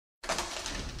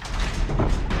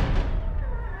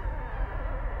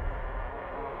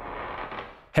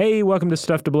Hey, welcome to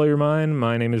Stuff to Blow Your Mind.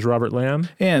 My name is Robert Lamb.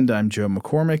 And I'm Joe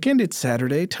McCormick, and it's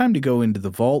Saturday. Time to go into the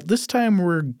vault. This time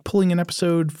we're pulling an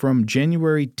episode from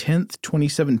January 10th,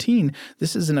 2017.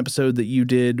 This is an episode that you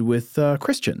did with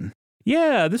Christian.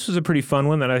 Yeah, this was a pretty fun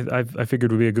one that I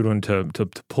figured would be a good one to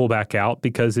pull back out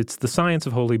because it's the science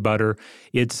of holy butter.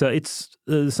 It's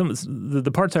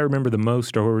the parts I remember the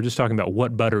most are where we're just talking about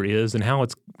what butter is and how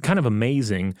it's kind of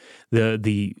amazing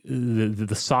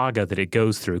the saga that it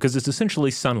goes through, because it's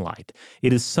essentially sunlight.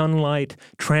 It is sunlight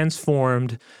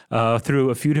transformed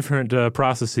through a few different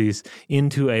processes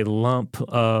into a lump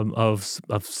of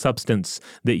substance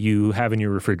that you have in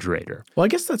your refrigerator. Well, I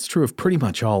guess that's true of pretty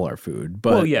much all our food.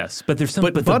 But well, yes. But there's some.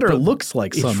 But butter looks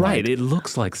like sunlight. It's right. It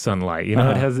looks like sunlight. You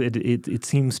know, it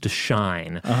seems to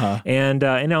shine.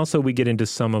 And also we get into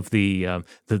some of the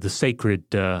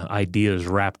sacred ideas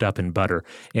wrapped up in butter,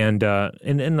 and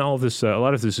all of this. A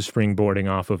lot of this is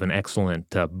springboarding off of an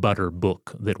excellent butter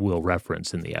book that we'll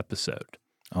reference in the episode.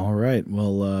 All right.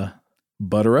 Well,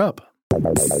 butter up.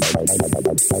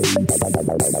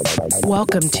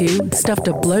 Welcome to Stuff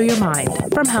to Blow Your Mind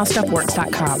from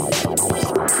HowStuffWorks.com.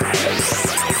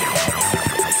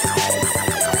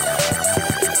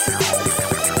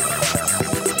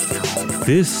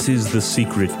 This is the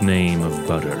secret name of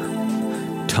butter,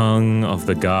 tongue of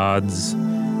the gods,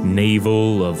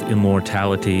 navel of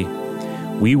immortality.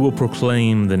 We will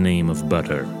proclaim the name of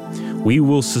butter. We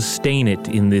will sustain it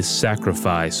in this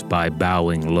sacrifice by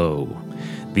bowing low.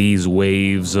 These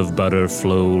waves of butter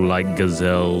flow like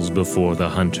gazelles before the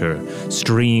hunter.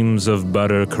 Streams of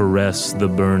butter caress the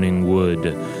burning wood.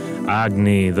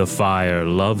 Agni, the fire,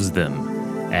 loves them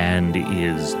and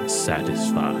is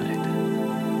satisfied.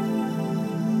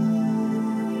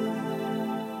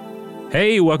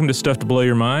 Hey, welcome to Stuff to Blow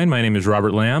Your Mind. My name is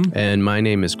Robert Lamb. And my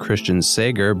name is Christian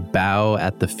Sager. Bow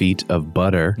at the feet of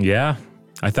butter. Yeah.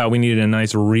 I thought we needed a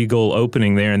nice regal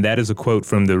opening there, and that is a quote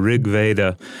from the Rig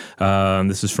Veda.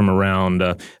 This is from around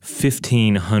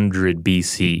 1500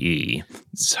 BCE.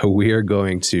 So we are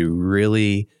going to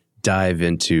really dive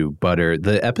into butter.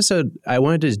 The episode, I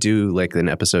wanted to do like an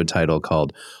episode title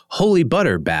called Holy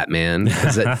Butter, Batman,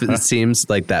 because it seems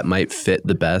like that might fit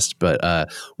the best. But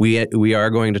we are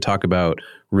going to talk about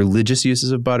religious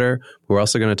uses of butter. We're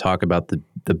also going to talk about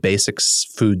the basic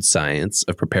food science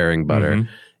of preparing butter.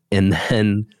 Mm-hmm. And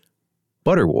then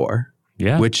butter war,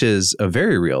 which is a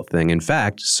very real thing. In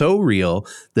fact, so real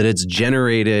that it's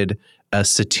generated a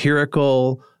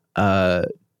satirical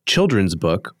children's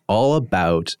book all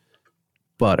about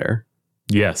butter.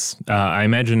 Yes. I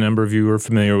imagine a number of you are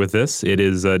familiar with this. It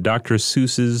is Dr.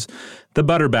 Seuss's The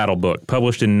Butter Battle book,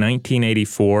 published in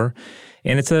 1984.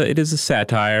 And it is a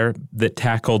satire that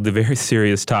tackled the very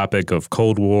serious topic of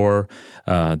Cold War,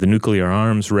 the nuclear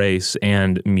arms race,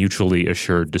 and mutually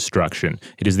assured destruction.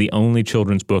 It is the only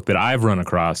children's book that I've run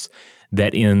across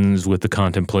that ends with the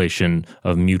contemplation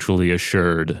of mutually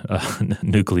assured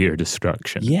nuclear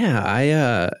destruction. Yeah,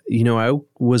 I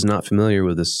was not familiar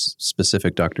with this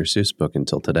specific Dr. Seuss book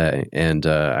until today, and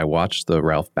I watched the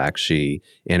Ralph Bakshi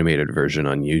animated version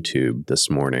on YouTube this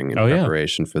morning in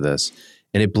preparation for this.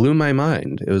 And it blew my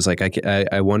mind. It was like,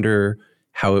 I wonder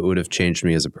how it would have changed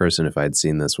me as a person if I'd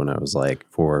seen this when I was like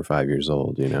 4 or 5 years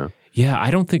old, you know? Yeah,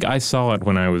 I don't think I saw it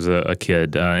when I was a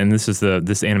kid. And this is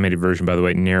this animated version, by the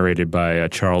way, narrated by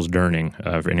Charles Durning.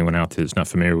 For anyone out there who's not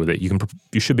familiar with it,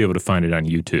 you should be able to find it on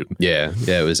YouTube. Yeah,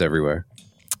 it was everywhere.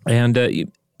 And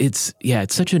it's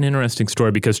such an interesting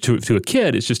story because to a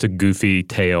kid, it's just a goofy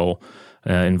tale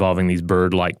involving these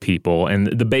bird-like people. And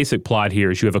the basic plot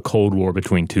here is you have a Cold War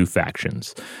between two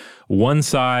factions. One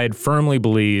side firmly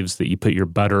believes that you put your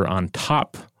butter on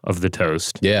top of the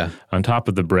toast, on top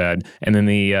of the bread, and then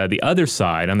the other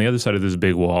side, on the other side of this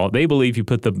big wall, they believe you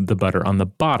put the butter on the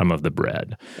bottom of the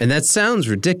bread. And that sounds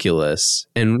ridiculous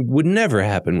and would never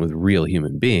happen with real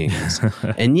human beings.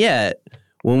 And yet,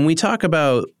 when we talk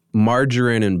about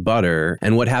margarine and butter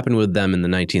and what happened with them in the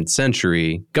 19th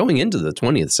century, going into the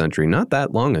 20th century, not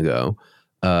that long ago,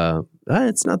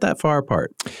 it's not that far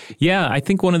apart. Yeah, I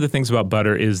think one of the things about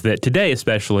butter is that today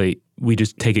especially, we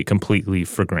just take it completely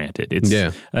for granted. It's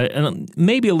and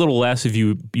maybe a little less if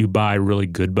you buy really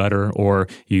good butter or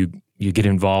you get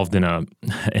involved in a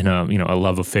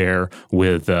love affair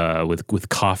with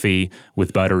coffee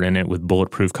with butter in it, with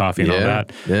bulletproof coffee and all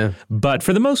that. Yeah. But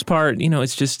for the most part,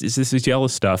 it's this yellow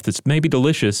stuff that's maybe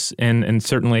delicious and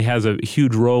certainly has a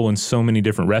huge role in so many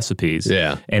different recipes.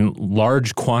 Yeah. And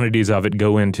large quantities of it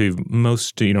go into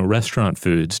most restaurant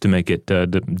foods to make it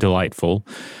delightful.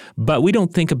 But we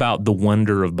don't think about the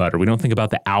wonder of butter. We don't think about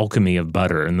the alchemy of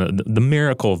butter and the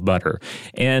miracle of butter.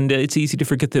 And it's easy to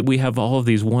forget that we have all of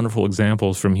these wonderful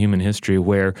examples from human history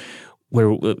where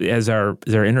where, as our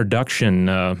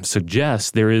introduction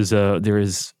suggests, there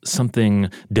is something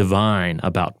divine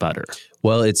about butter.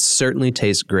 Well, it certainly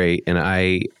tastes great, and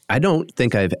I don't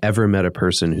think I've ever met a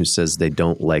person who says they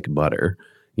don't like butter.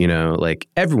 You know, like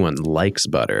everyone likes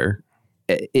butter.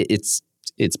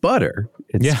 It's butter.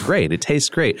 It's great. It tastes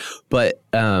great. But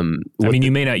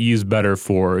you may not use butter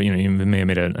for, you may have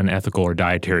made an ethical or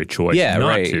dietary choice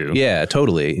not to. Yeah,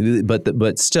 totally.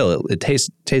 But still, it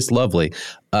tastes lovely.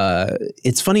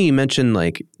 It's funny you mentioned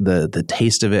like the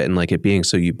taste of it and like it being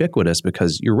so ubiquitous,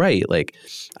 because you're right. Like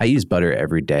I use butter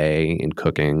every day in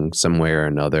cooking some way or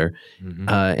another. Mm-hmm.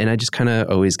 And I just kind of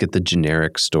always get the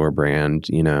generic store brand,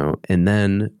 and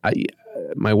then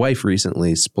my wife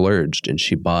recently splurged and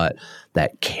she bought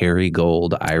that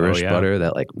Kerrygold Irish butter,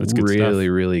 that like really,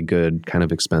 really good kind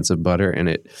of expensive butter.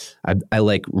 And I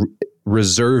like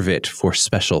reserve it for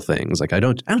special things. Like I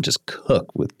don't just cook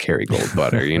with Kerrygold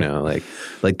butter,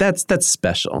 like that's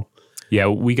special. Yeah,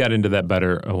 we got into that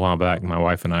butter a while back, my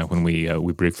wife and I, when we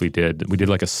briefly did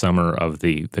like a summer of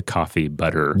the coffee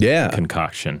butter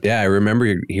concoction. Yeah, I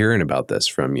remember hearing about this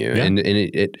from you. Yeah. And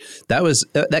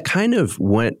that kind of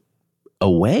went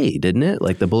away, didn't it?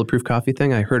 Like the Bulletproof Coffee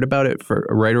thing. I heard about it for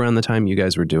right around the time you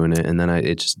guys were doing it, and then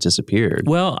it just disappeared.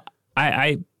 Well,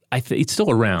 it's still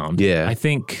around. Yeah. I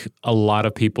think a lot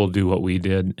of people do what we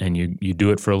did, and you do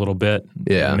it for a little bit.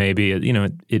 Yeah. Maybe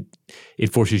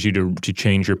it forces you to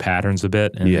change your patterns a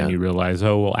bit, and then you realize,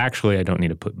 oh well, actually, I don't need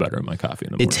to put butter in my coffee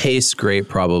in the morning. It tastes great,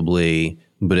 probably.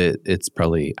 But it's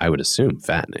probably, I would assume,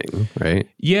 fattening, right?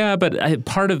 Yeah, but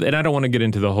part of, and I don't want to get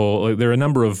into the whole. Like, there are a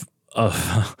number of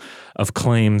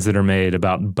claims that are made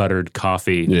about buttered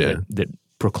coffee that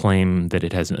proclaim that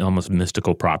it has almost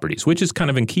mystical properties, which is kind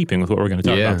of in keeping with what we're going to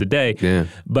talk about today. Yeah.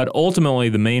 But ultimately,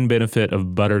 the main benefit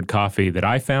of buttered coffee that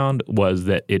I found was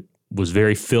that it was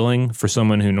very filling for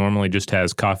someone who normally just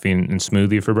has coffee and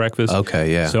smoothie for breakfast.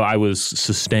 Okay, yeah. So I was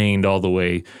sustained all the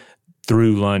way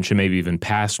through lunch and maybe even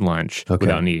past lunch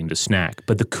without needing to snack.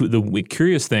 But the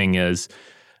curious thing is,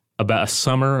 about a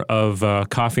summer of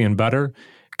coffee and butter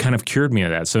kind of cured me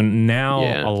of that. So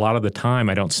now a lot of the time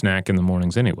I don't snack in the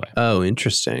mornings anyway. Oh,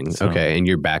 interesting. So, okay, and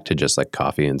you're back to just like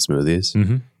coffee and smoothies?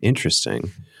 Mm-hmm.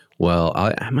 Interesting. Well,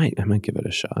 I might give it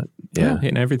a shot. Yeah.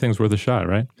 And everything's worth a shot,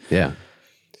 right? Yeah.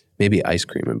 Maybe ice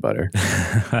cream and butter.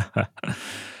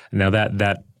 Now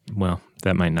that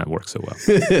might not work so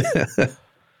well.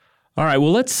 All right,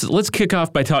 well, let's kick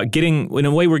off by getting, in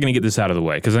a way, we're going to get this out of the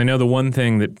way, because I know the one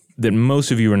thing that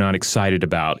most of you are not excited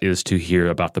about is to hear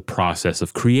about the process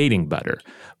of creating butter.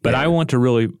 But I want to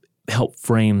really help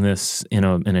frame this in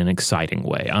an exciting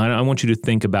way. I want you to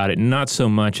think about it not so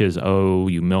much as,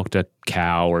 you milked a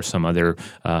cow or some other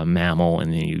mammal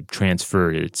and then you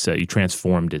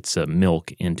transformed its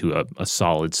milk into a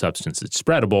solid substance that's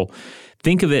spreadable.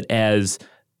 Think of it as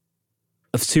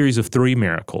a series of 3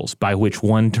 miracles by which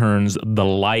one turns the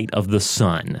light of the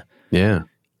sun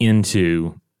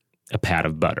into a pat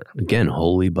of butter. Again,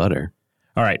 holy butter.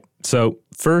 All right. So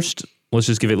first, let's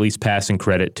just give at least passing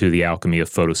credit to the alchemy of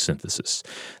photosynthesis.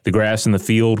 The grass in the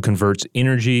field converts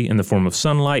energy in the form of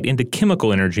sunlight into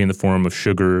chemical energy in the form of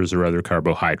sugars or other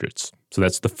carbohydrates. So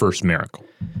that's the first miracle.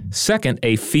 Second,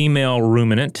 a female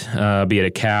ruminant, be it a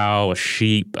cow, a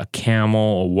sheep, a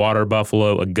camel, a water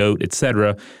buffalo, a goat,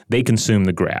 etc., they consume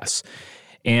the grass.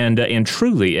 And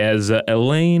truly, as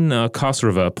Elaine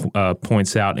Kosareva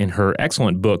points out in her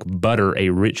excellent book, Butter, A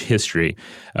Rich History,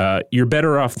 you're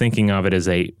better off thinking of it as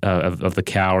of the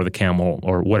cow or the camel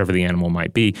or whatever the animal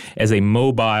might be, as a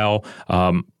mobile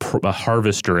a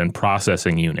harvester and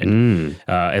processing unit,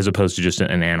 as opposed to just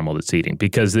an animal that's eating.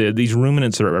 Because these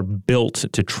ruminants are built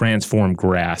to transform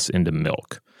grass into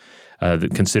milk.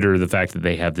 Consider the fact that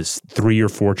they have this 3 or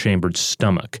 4 chambered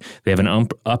stomach. They have an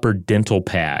upper dental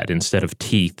pad instead of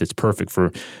teeth that's perfect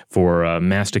for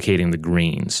masticating the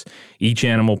greens. Each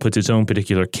animal puts its own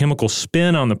particular chemical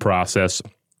spin on the process,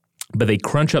 but they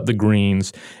crunch up the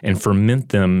greens and ferment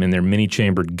them in their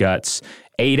many-chambered guts.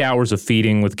 8 hours of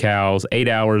feeding with cows, 8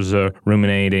 hours of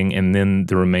ruminating, and then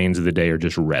the remains of the day are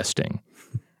just resting.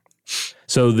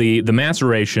 So the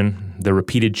maceration, the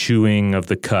repeated chewing of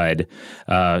the cud,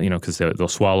 because they'll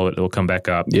swallow it, they'll come back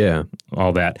up,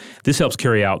 all that. This helps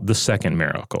carry out the second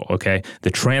miracle, okay?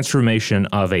 The transformation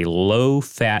of a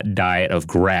low-fat diet of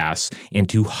grass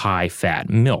into high-fat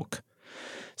milk.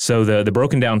 So the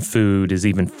broken down food is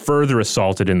even further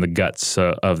assaulted in the guts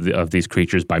of these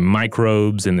creatures by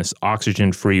microbes in this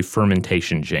oxygen-free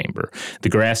fermentation chamber. The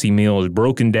grassy meal is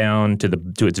broken down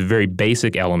to its very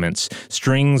basic elements,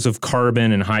 strings of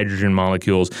carbon and hydrogen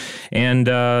molecules, and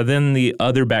then the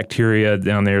other bacteria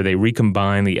down there, they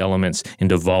recombine the elements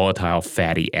into volatile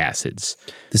fatty acids.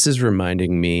 This is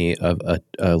reminding me of a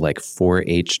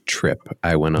 4-H trip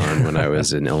I went on when I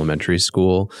was in elementary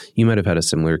school. You might have had a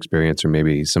similar experience, or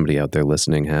maybe somebody out there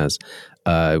listening has.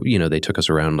 They took us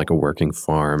around like a working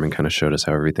farm and kind of showed us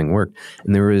how everything worked.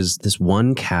 And there was this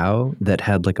one cow that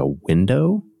had like a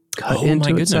window cut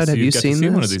into its side. Have you seen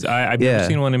this? One of these? I've never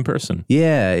seen one in person.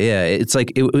 Yeah. It's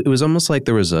like it was almost like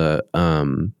there was a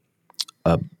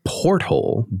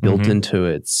porthole built into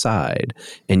its side,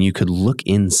 and you could look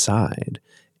inside.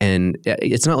 And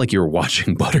it's not like you were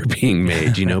watching butter being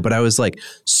made, but I was like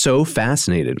so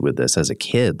fascinated with this as a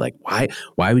kid. Like,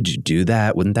 why would you do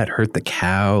that? Wouldn't that hurt the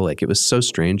cow? Like, it was so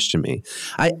strange to me.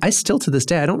 I still to this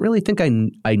day, I don't really think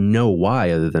I know why,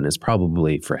 other than it's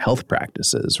probably for health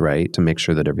practices, right? To make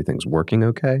sure that everything's working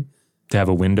okay. To have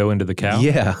a window into the cow?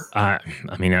 Yeah.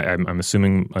 I'm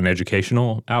assuming an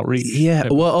educational outreach? Yeah.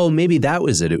 Well, maybe that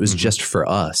was it. It was just for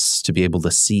us to be able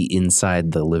to see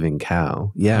inside the living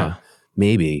cow. Yeah. Huh.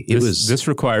 Maybe this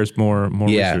requires more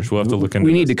research. We'll have to look into.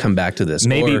 We need to come back to this.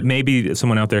 Maybe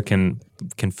someone out there can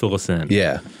fill us in.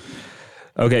 Yeah.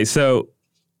 Okay, so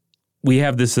we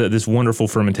have this wonderful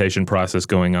fermentation process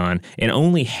going on, and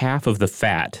only half of the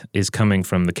fat is coming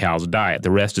from the cow's diet.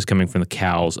 The rest is coming from the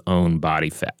cow's own body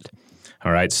fat.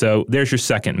 All right, so there's your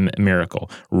second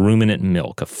miracle: ruminant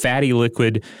milk, a fatty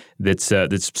liquid that's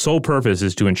sole purpose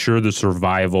is to ensure the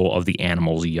survival of the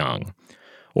animal's young.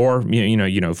 Or,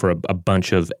 for a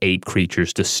bunch of ape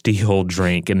creatures to steal,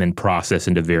 drink, and then process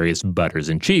into various butters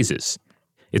and cheeses.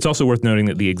 It's also worth noting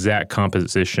that the exact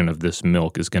composition of this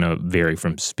milk is going to vary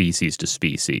from species to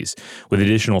species, with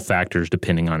additional factors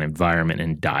depending on environment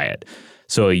and diet.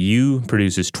 So a ewe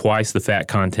produces twice the fat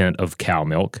content of cow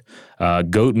milk.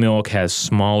 Goat milk has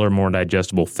smaller, more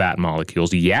digestible fat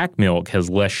molecules. Yak milk has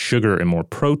less sugar and more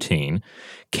protein.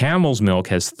 Camel's milk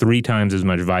has 3 times as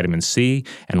much vitamin C,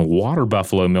 and water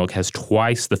buffalo milk has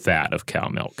twice the fat of cow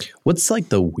milk. What's like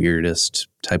the weirdest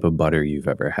type of butter you've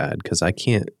ever had? Because I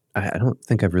don't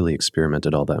think I've really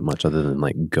experimented all that much other than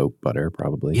like goat butter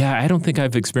probably. Yeah, I don't think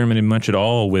I've experimented much at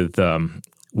all with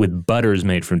butters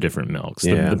made from different milks.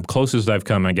 The closest I've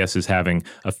come, I guess, is having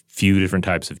a few different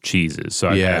types of cheeses. So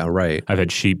I've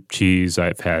had sheep cheese,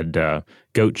 I've had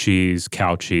goat cheese,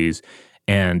 cow cheese,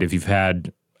 and if you've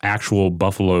had actual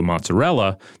buffalo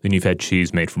mozzarella, then you've had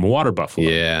cheese made from water buffalo.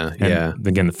 And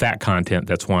again, the fat content,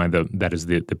 that's why that is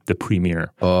the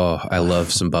premier. Oh, I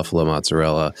love some buffalo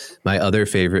mozzarella. My other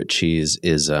favorite cheese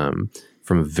is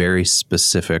from a very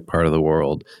specific part of the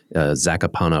world,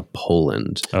 Zakopane,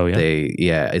 Poland. Oh,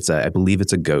 yeah? I believe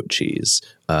it's a goat cheese.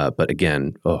 But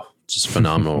again, just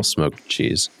phenomenal smoked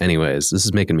cheese. Anyways, this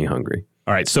is making me hungry.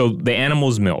 All right, so the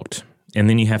animal's milked. And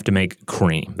then you have to make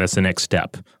cream. That's the next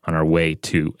step on our way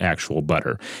to actual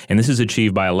butter. And this is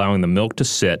achieved by allowing the milk to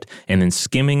sit and then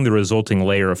skimming the resulting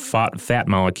layer of fat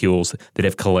molecules that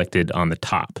have collected on the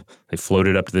top. They float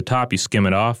it up to the top, you skim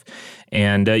it off,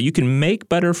 and you can make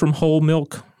butter from whole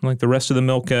milk, like the rest of the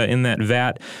milk in that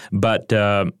vat, but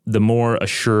the more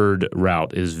assured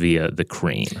route is via the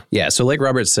cream. Yeah, so like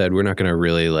Robert said, we're not going to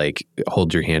really like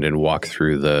hold your hand and walk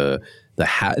through the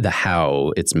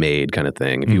how it's made kind of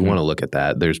thing. If you want to look at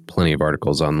that, there's plenty of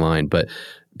articles online. But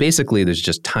basically, there's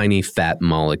just tiny fat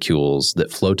molecules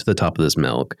that float to the top of this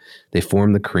milk. They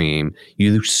form the cream.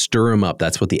 You stir them up.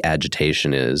 That's what the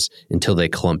agitation is until they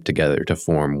clump together to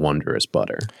form wondrous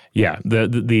butter. Yeah.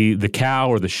 The cow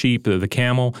or the sheep, the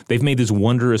camel, they've made this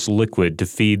wondrous liquid to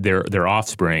feed their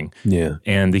offspring. Yeah.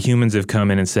 And the humans have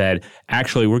come in and said,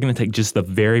 actually, we're going to take just the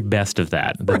very best of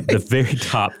that, the very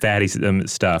top fatty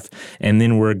stuff, and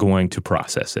then we're going to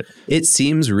process it. It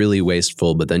seems really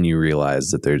wasteful, but then you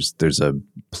realize that there's a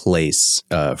place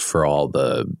for all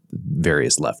the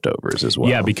various leftovers as well.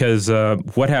 Yeah, because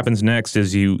what happens next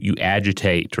is you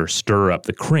agitate or stir up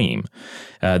the cream.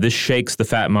 This shakes the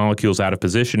fat molecules out of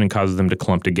position and causes them to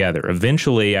clump together.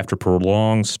 Eventually, after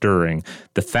prolonged stirring,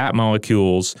 the fat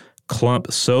molecules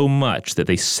clump so much that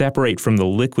they separate from the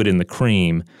liquid in the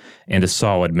cream and a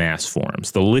solid mass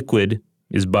forms. The liquid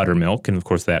is buttermilk, and of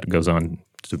course that goes on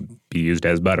to be used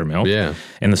as buttermilk. Yeah.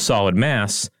 And the solid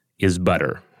mass is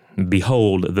butter.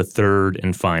 Behold the third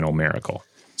and final miracle.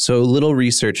 So a little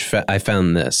research, I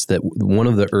found this, that one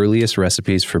of the earliest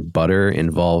recipes for butter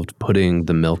involved putting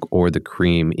the milk or the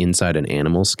cream inside an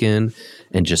animal skin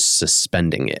and just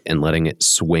suspending it and letting it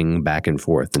swing back and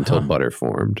forth until butter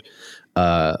formed.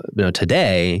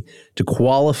 today, to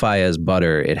qualify as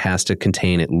butter, it has to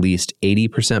contain at least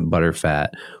 80% butter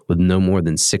fat with no more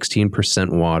than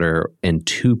 16% water and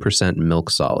 2% milk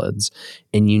solids.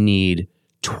 And you need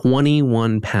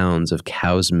 21 pounds of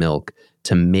cow's milk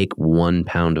to make 1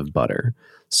 pound of butter.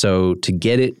 So to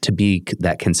get it to be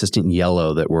that consistent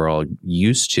yellow that we're all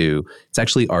used to, it's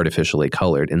actually artificially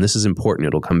colored. And this is important.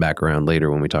 It'll come back around later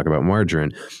when we talk about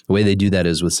margarine. The way they do that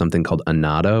is with something called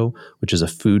annatto, which is a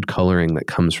food coloring that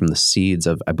comes from the seeds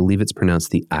of, I believe it's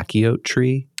pronounced the achiote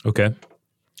tree. Okay.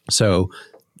 So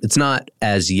it's not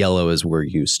as yellow as we're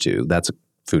used to. That's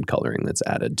food coloring that's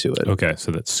added to it. Okay,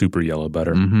 so that's super yellow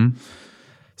butter. Mm-hmm.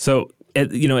 So at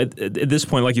this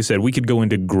point, like you said, we could go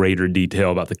into greater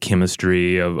detail about the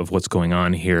chemistry of what's going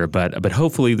on here, but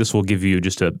hopefully this will give you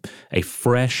just a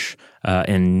fresh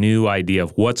and new idea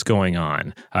of what's going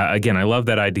on. Again, I love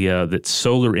that idea that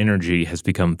solar energy has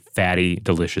become fatty,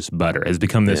 delicious butter, has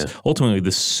become this ultimately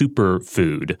the super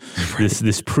food,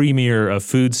 this premier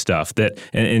food stuff that,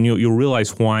 and you'll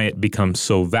realize why it becomes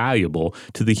so valuable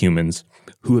to the humans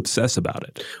who obsess about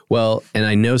it. Well, and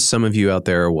I know some of you out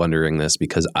there are wondering this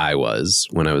because I was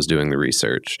when I was doing the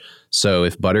research. So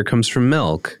if butter comes from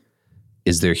milk,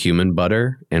 is there human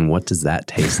butter? And what does that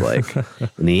taste like?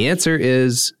 And the answer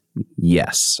is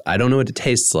yes. I don't know what it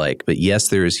tastes like, but yes,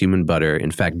 there is human butter. In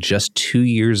fact, just 2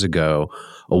 years ago,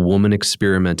 a woman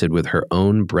experimented with her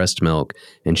own breast milk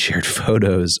and shared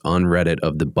photos on Reddit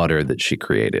of the butter that she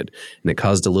created. And it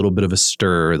caused a little bit of a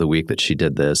stir the week that she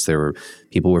did this.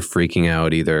 People were freaking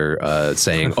out, either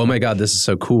saying, "Oh my God, this is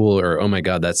so cool," or "Oh my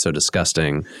God, that's so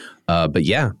disgusting." But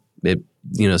yeah,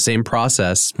 same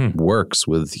process works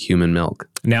with human milk.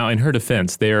 Now, in her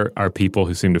defense, there are people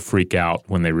who seem to freak out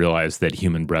when they realize that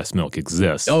human breast milk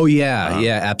exists. Oh, yeah.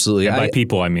 Absolutely. And by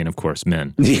people, I mean, of course,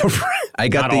 men. I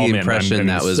got the impression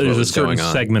that was what was going on. There's a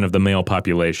certain segment of the male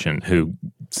population who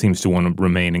seems to want to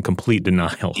remain in complete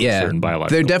denial of certain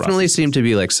biological There definitely processes. seemed to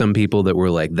be like some people that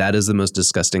were like, that is the most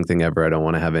disgusting thing ever. I don't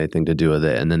want to have anything to do with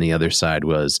it. And then the other side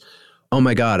was, oh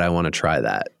my God, I want to try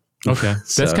that. Okay,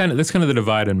 that's kind of the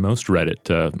divide in most Reddit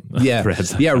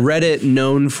threads. Yeah, Reddit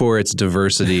known for its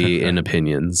diversity in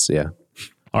opinions. Yeah.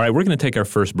 All right, we're going to take our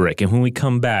first break, and when we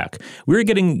come back, we're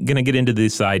going to get into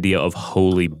this idea of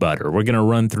holy butter. We're going to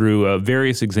run through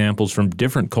various examples from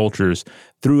different cultures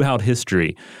throughout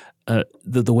history,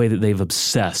 the way that they've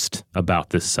obsessed about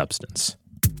this substance.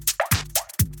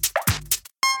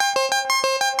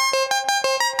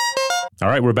 All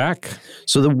right, we're back.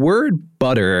 So the word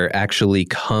butter actually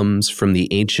comes from the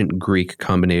ancient Greek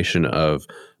combination of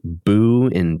boo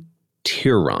and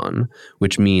tyron,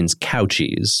 which means cow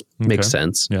cheese. Makes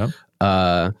sense. Yeah.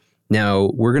 Now,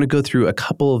 we're going to go through a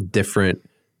couple of different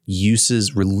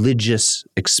uses, religious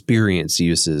experience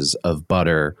uses of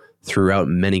butter throughout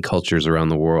many cultures around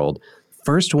the world.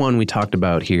 First one we talked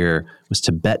about here was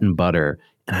Tibetan butter.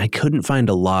 And I couldn't find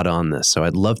a lot on this, so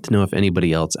I'd love to know if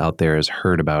anybody else out there has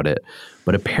heard about it.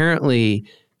 But apparently,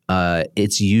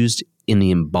 it's used in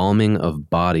the embalming of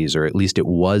bodies, or at least it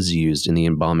was used in the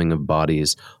embalming of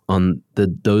bodies on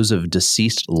those of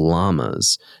deceased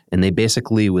lamas. And they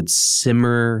basically would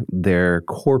simmer their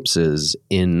corpses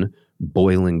in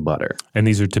boiling butter. And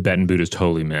these are Tibetan Buddhist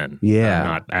holy men. Yeah.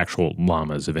 Not actual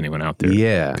lamas, if anyone out there.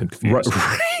 Yeah. Confused.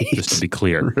 Right. Just to be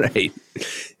clear. Right.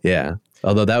 Yeah.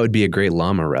 Although that would be a great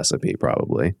llama recipe,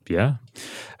 probably. Yeah.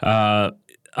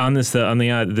 On this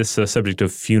subject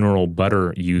of funeral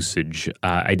butter usage,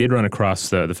 I did run across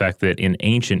the fact that in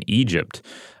ancient Egypt,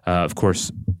 of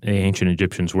course, ancient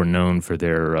Egyptians were known for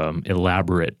their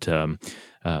elaborate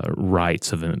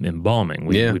rites of embalming.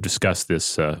 We've discussed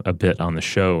this a bit on the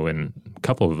show in a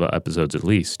couple of episodes at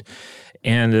least.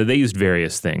 And they used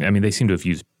various things. I mean, they seem to have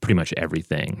used pretty much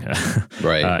everything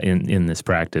in this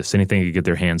practice. Anything they could get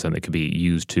their hands on that could be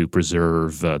used to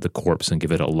preserve the corpse and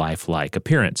give it a lifelike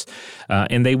appearance.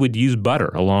 And they would use butter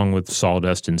along with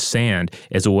sawdust and sand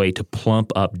as a way to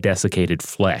plump up desiccated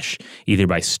flesh, either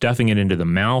by stuffing it into the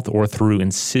mouth or through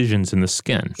incisions in the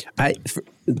skin.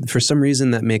 For some reason,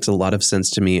 that makes a lot of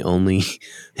sense to me, only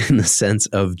in the sense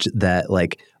of that,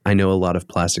 like, I know a lot of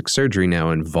plastic surgery now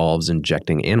involves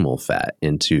injecting animal fat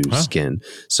into skin.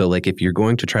 So, like, if you're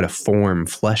going to try to form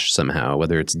flesh somehow,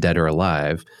 whether it's dead or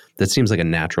alive, that seems like a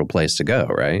natural place to go,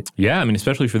 right? Yeah, I mean,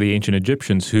 especially for the ancient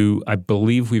Egyptians, who I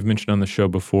believe we've mentioned on the show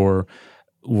before,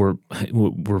 have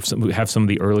some of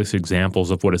the earliest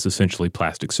examples of what is essentially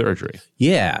plastic surgery.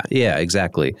 Yeah,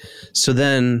 exactly. So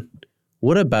then,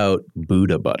 what about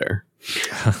Buddha butter?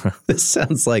 This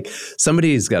sounds like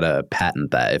somebody's got to patent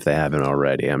that if they haven't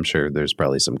already. I'm sure there's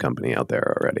probably some company out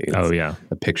there already. Oh, yeah.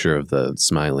 A picture of the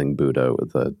smiling Buddha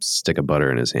with a stick of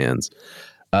butter in his hands.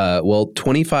 Well,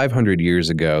 2,500 years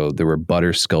ago, there were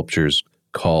butter sculptures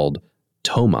called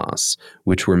tomas,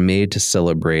 which were made to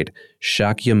celebrate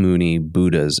Shakyamuni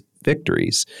Buddha's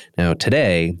victories. Now,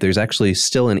 today, there's actually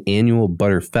still an annual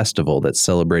butter festival that's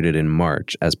celebrated in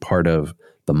March as part of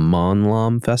the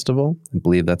Monlam Festival. I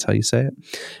believe that's how you say it.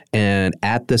 And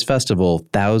at this festival,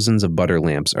 thousands of butter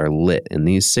lamps are lit, and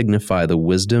these signify the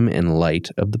wisdom and light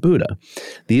of the Buddha.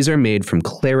 These are made from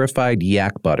clarified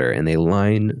yak butter, and they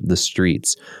line the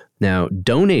streets. Now,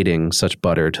 donating such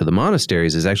butter to the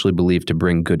monasteries is actually believed to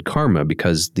bring good karma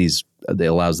because it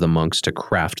allows the monks to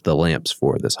craft the lamps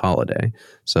for this holiday.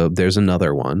 So there's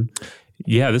another one.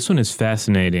 Yeah, this one is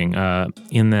fascinating.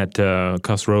 In that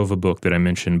Khosrova book that I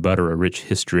mentioned, Butter, A Rich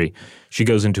History, she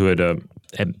goes into it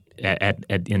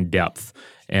in depth.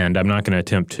 And I'm not going to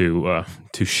attempt to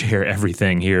share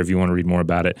everything here. If you want to read more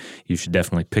about it, you should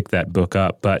definitely pick that book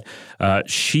up. But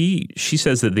she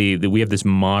says that we have this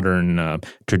modern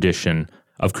tradition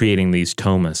of creating these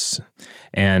tomas.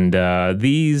 And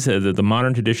the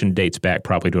modern tradition dates back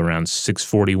probably to around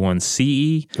 641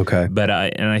 CE. Okay. But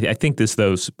I think this,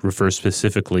 though, refers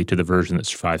specifically to the version that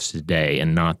survives today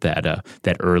and not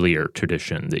that earlier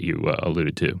tradition that you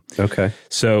alluded to. Okay.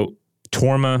 So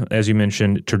torma, as you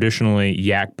mentioned, traditionally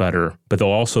yak butter, but they'll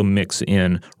also mix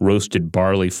in roasted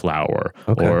barley flour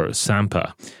or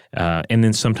sampa, and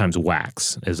then sometimes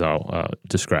wax, as I'll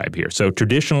describe here. So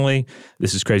traditionally,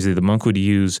 this is crazy, the monk would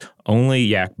use only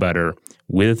yak butter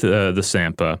with the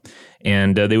sampa,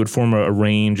 and they would form a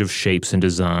range of shapes and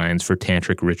designs for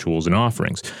tantric rituals and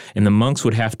offerings. And the monks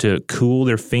would have to cool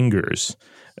their fingers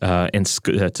to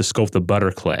sculpt the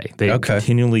butter clay. They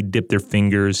continually dip their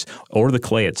fingers or the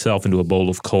clay itself into a bowl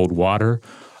of cold water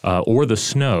or the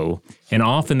snow, and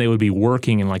often they would be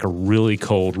working in like a really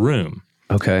cold room.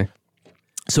 Okay.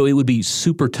 So it would be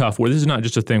super tough, where this is not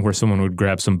just a thing where someone would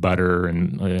grab some butter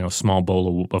and a small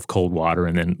bowl of cold water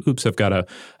and then, oops, I've got to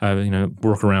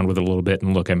work around with it a little bit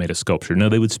and look, I made a sculpture. No,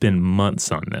 they would spend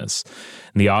months on this.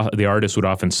 And the artist would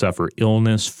often suffer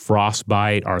illness,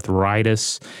 frostbite,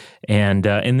 arthritis, and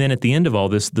then at the end of all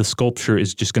this, the sculpture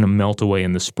is just going to melt away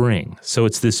in the spring. So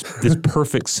it's this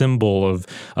perfect symbol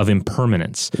of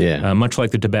impermanence, much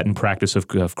like the Tibetan practice of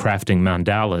crafting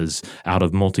mandalas out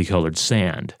of multicolored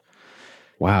sand.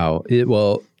 Wow.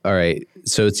 All right.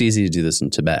 So it's easy to do this in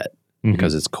Tibet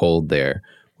because it's cold there.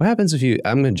 What happens if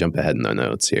I'm going to jump ahead in the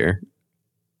notes here.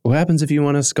 What happens if you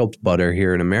want to sculpt butter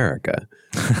here in America?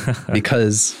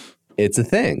 Because it's a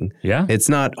thing. Yeah. It's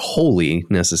not holy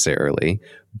necessarily,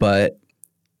 but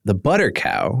the butter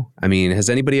cow, I mean, has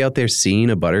anybody out there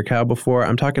seen a butter cow before?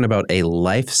 I'm talking about a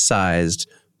life-sized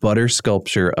butter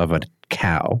sculpture of a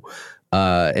cow.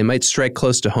 It might strike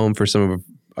close to home for some of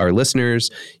our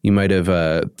listeners. You might have,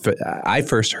 I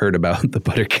first heard about the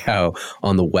butter cow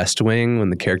on The West Wing when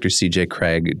the character C.J.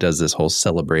 Craig does this whole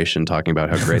celebration talking about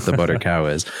how great the butter cow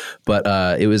is.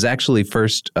 But it was actually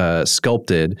first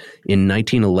sculpted in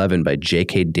 1911 by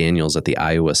J.K. Daniels at the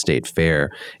Iowa State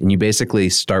Fair. And you basically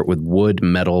start with wood,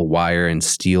 metal, wire, and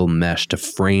steel mesh to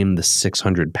frame the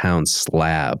 600-pound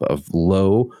slab of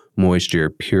low moisture,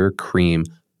 pure cream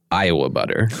Iowa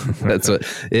butter. That's what,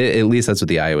 at least that's what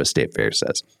the Iowa State Fair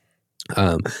says.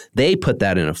 They put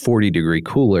that in a 40-degree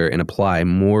cooler and apply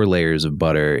more layers of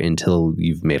butter until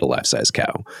you've made a life-size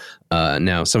cow.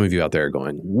 Now, some of you out there are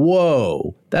going,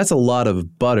 whoa, that's a lot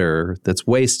of butter that's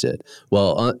wasted.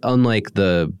 Well, unlike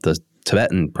the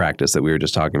Tibetan practice that we were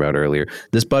just talking about earlier,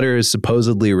 this butter is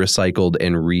supposedly recycled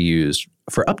and reused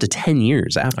for up to 10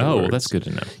 years afterwards. Oh, well, that's good to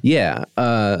know. Yeah.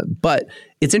 But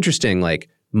it's interesting, like,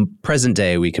 present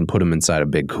day, we can put them inside a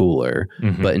big cooler,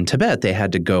 but in Tibet, they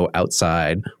had to go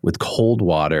outside with cold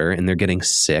water, and they're getting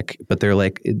sick, but they're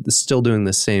like still doing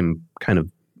the same kind of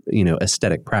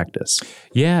aesthetic practice.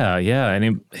 Yeah,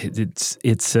 and it's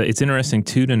interesting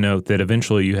too to note that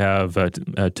eventually you have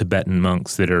Tibetan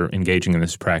monks that are engaging in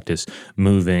this practice,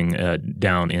 moving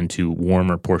down into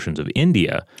warmer portions of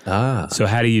India. So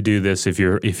how do you do this if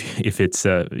it's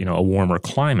a warmer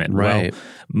climate? Right. Well,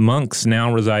 monks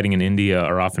now residing in India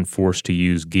are often forced to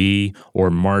use ghee or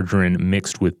margarine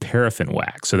mixed with paraffin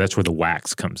wax. So that's where the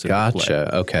wax comes into play.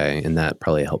 Gotcha. Okay, and that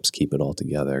probably helps keep it all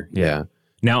together. Yeah.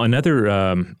 Now,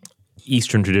 another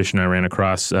Eastern tradition I ran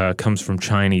across comes from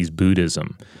Chinese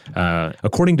Buddhism.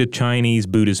 According to Chinese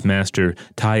Buddhist master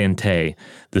Tian Te,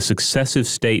 the successive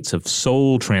states of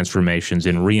soul transformations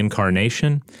in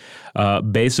reincarnation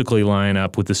basically line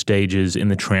up with the stages in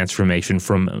the transformation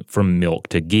from milk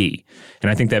to ghee. And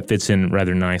I think that fits in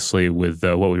rather nicely with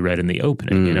what we read in the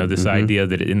opening. This idea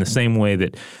that in the same way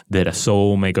that a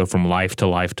soul may go from life to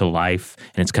life to life,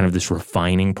 and it's kind of this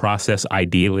refining process,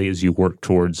 ideally, as you work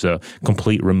towards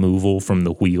complete removal from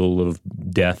the wheel of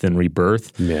death and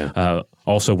rebirth. Yeah.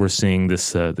 Also, we're seeing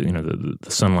this, the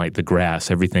sunlight, the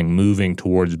grass, everything moving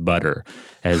towards butter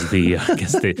as the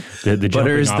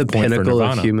butter is the pinnacle of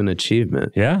Nirvana. human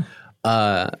achievement. Yeah.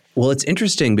 Well, it's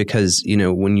interesting because,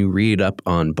 when you read up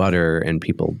on butter and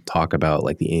people talk about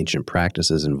like the ancient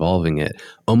practices involving it,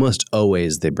 almost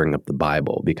always they bring up the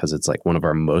Bible because it's like one of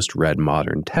our most read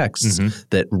modern texts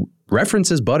that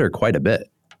references butter quite a bit.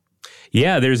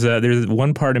 Yeah, there's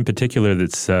one part in particular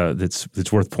that's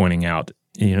worth pointing out.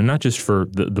 Not just for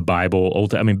the Bible,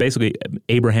 basically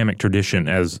Abrahamic tradition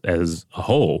as a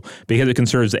whole, because it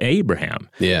concerns Abraham.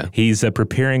 Yeah. He's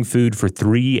preparing food for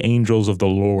 3 angels of the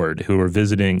Lord who are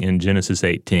visiting in Genesis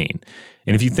 18.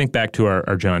 And if you think back to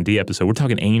our John D. episode, we're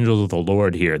talking angels of the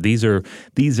Lord here. These are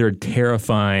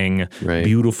terrifying,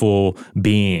 beautiful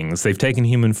beings. They've taken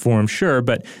human form, sure,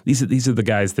 but these are the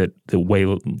guys that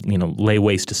lay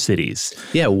waste to cities.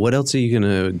 Yeah, what else are you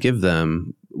going to give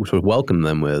them to welcome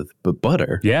them with but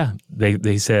butter? Yeah,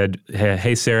 they said,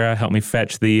 hey, Sarah, help me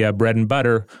fetch the bread and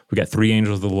butter. We got 3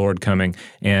 angels of the Lord coming,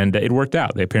 and it worked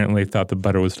out. They apparently thought the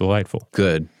butter was delightful.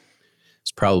 Good.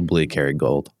 It's probably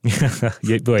Kerrygold.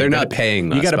 Yeah, boy, they're not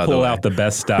paying us, you got to pull out the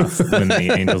best stuff when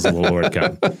the angels of the Lord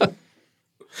come.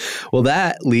 Well,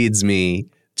 that leads me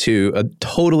to a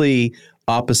totally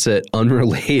opposite,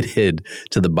 unrelated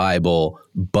to the Bible,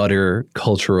 butter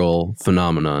cultural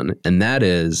phenomenon, and that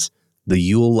is the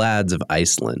Yule Lads of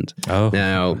Iceland. Oh.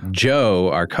 Now, Joe,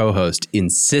 our co-host,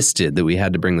 insisted that we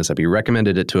had to bring this up. He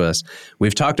recommended it to us.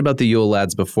 We've talked about the Yule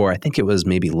Lads before. I think it was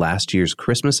maybe last year's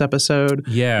Christmas episode.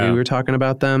 Yeah. We were talking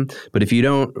about them. But if you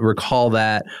don't recall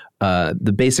that,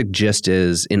 the basic gist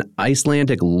is in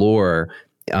Icelandic lore,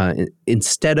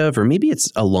 instead of, or maybe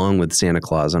it's along with Santa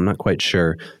Claus, I'm not quite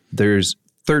sure, there's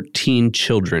 13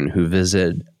 children who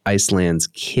visit Iceland's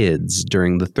kids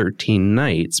during the 13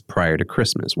 nights prior to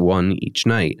Christmas, one each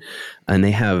night. And they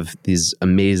have these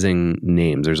amazing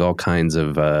names. There's all kinds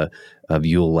of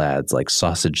Yule Lads like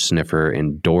Sausage Sniffer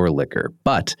and Door Licker.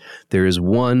 But there is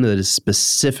one that is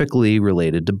specifically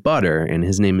related to butter, and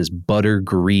his name is Butter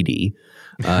Greedy.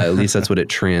 At least that's what it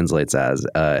translates as.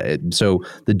 So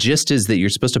the gist is that you're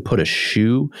supposed to put a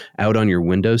shoe out on your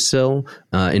windowsill,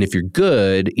 and if you're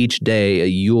good, each day a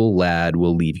Yule Lad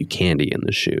will leave you candy in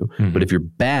the shoe. Mm-hmm. But if you're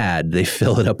bad, they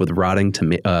fill it up with rotting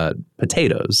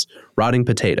potatoes.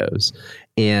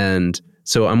 And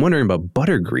so I'm wondering about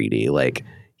Butter Greedy. Like,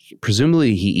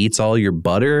 presumably he eats all your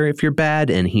butter if you're bad,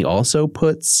 and he also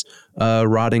puts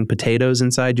rotting potatoes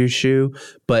inside your shoe.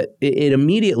 But it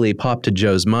immediately popped to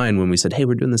Joe's mind when we said, hey,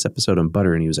 we're doing this episode on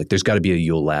butter. And he was like, there's got to be a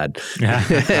Yule Lad.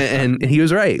 And he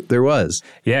was right. There was.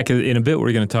 Yeah, because in a bit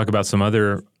we're going to talk about some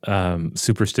other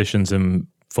superstitions and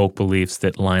folk beliefs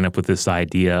that line up with this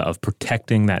idea of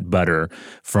protecting that butter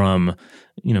from,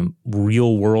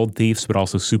 real world thieves, but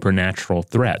also supernatural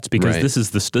threats. Because this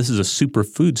is a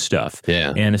superfood stuff.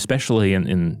 Yeah. And especially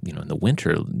in the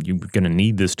winter, you're going to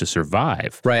need this to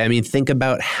survive. Right. I mean, think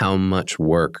about how much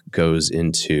work goes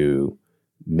into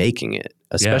making it,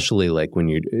 especially like when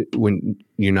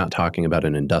you're not talking about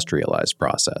an industrialized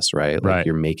process, right? Like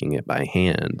you're making it by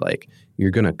hand. Like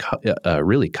you're going to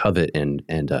really covet and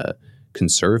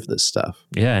conserve this stuff.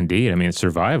 Yeah, indeed. I mean, it's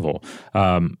survival.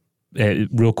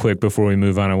 Real quick before we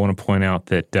move on, I want to point out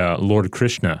that Lord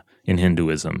Krishna in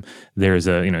Hinduism, there's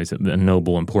he's a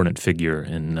noble, important figure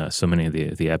in so many of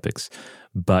the epics,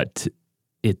 but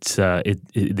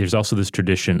there's also this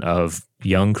tradition of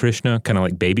young Krishna, kind of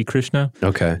like baby Krishna.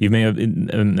 Okay. You may have, a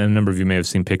number of you may have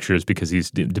seen pictures because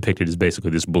he's depicted as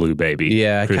basically this blue baby.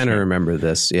 Yeah, Krishna. I kind of remember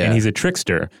this. Yeah. And he's a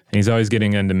trickster, and he's always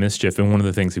getting into mischief, and one of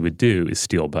the things he would do is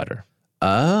steal butter.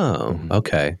 Oh,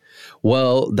 okay.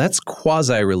 Well, that's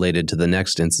quasi-related to the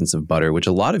next instance of butter, which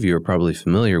a lot of you are probably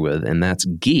familiar with, and that's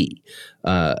ghee.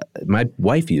 My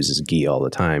wife uses ghee all the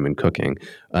time in cooking.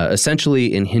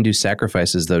 Essentially, in Hindu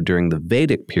sacrifices, though, during the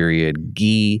Vedic period,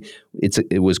 ghee,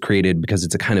 it was created because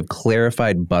it's a kind of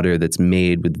clarified butter that's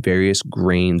made with various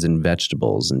grains and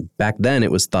vegetables. And back then,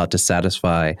 it was thought to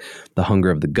satisfy the hunger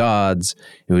of the gods.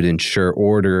 It would ensure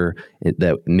order,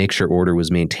 make sure order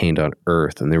was maintained on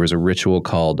earth. And there was a ritual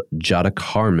called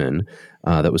Jatakarman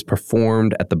that was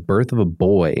performed at the birth of a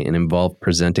boy and involved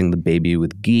presenting the baby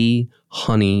with ghee,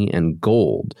 honey, and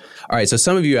gold. All right, so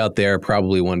some of you out there are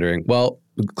probably wondering, well,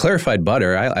 clarified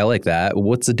butter, I like that.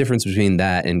 What's the difference between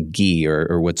that and ghee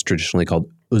or what's traditionally called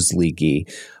usli ghee?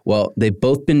 Well, they've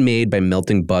both been made by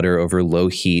melting butter over low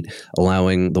heat,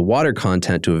 allowing the water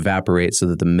content to evaporate so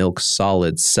that the milk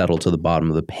solids settle to the bottom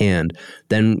of the pan.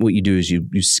 Then what you do is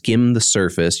you skim the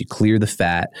surface, you clear the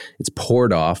fat, it's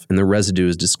poured off, and the residue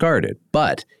is discarded.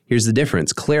 But here's the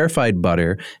difference. Clarified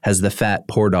butter has the fat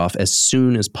poured off as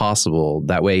soon as possible.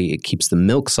 That way it keeps the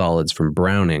milk solids from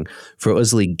browning. For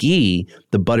Usli ghee,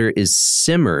 the butter is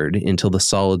simmered until the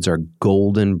solids are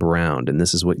golden browned, and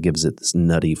this is what gives it this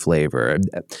nutty flavor.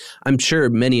 I'm sure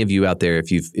many of you out there,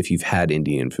 if you've had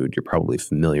Indian food, you're probably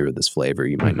familiar with this flavor.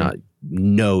 You might not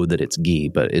know that it's ghee,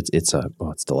 but it's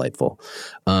delightful.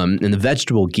 And the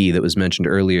vegetable ghee that was mentioned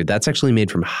earlier, that's actually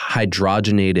made from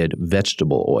hydrogenated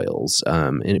vegetable oils,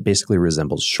 and it basically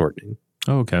resembles shortening.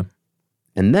 Oh, okay.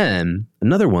 And then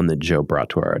another one that Joe brought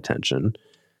to our attention.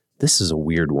 This is a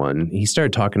weird one. He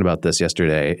started talking about this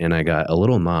yesterday, and I got a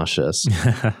little nauseous.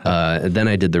 Then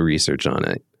I did the research on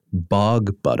it.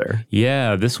 Bog butter.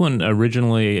 Yeah, this one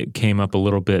originally came up a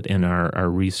little bit in our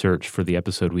research for the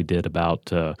episode we did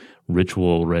about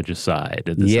ritual regicide.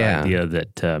 This idea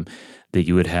that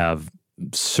you would have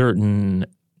certain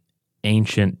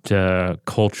ancient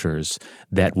cultures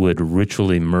that would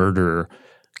ritually murder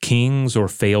kings or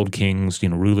failed kings,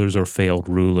 rulers or failed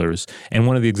rulers. And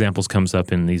one of the examples comes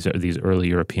up in these early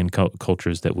European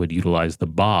cultures that would utilize the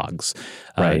bogs.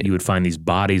 Right. You would find these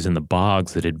bodies in the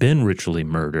bogs that had been ritually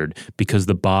murdered because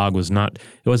the bog it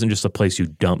wasn't just a place you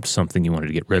dumped something you wanted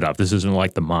to get rid of. This isn't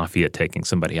like the mafia taking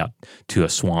somebody out to a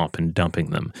swamp and dumping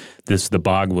them. The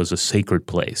bog was a sacred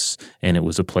place, and it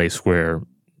was a place where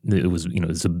it was,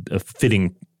 it's a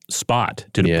fitting spot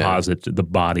to deposit the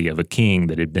body of a king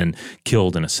that had been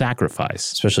killed in a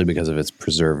sacrifice. Especially because of its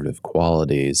preservative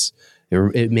qualities.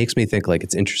 It makes me think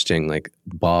it's interesting,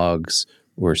 bogs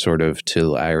were sort of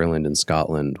to Ireland and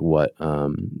Scotland what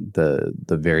the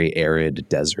very arid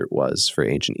desert was for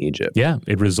ancient Egypt. Yeah,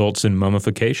 it results in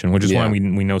mummification, which is why we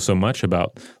know so much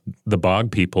about the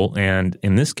bog people, and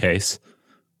in this case,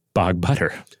 bog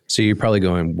butter. So you're probably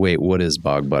going, wait, what is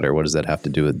bog butter? What does that have to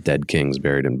do with dead kings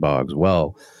buried in bogs?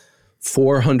 Well,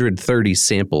 430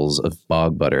 samples of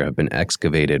bog butter have been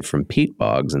excavated from peat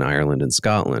bogs in Ireland and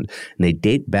Scotland, and they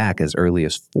date back as early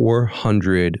as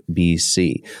 400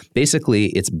 BC. Basically,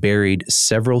 it's buried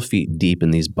several feet deep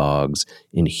in these bogs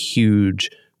in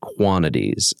huge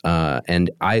quantities.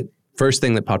 And first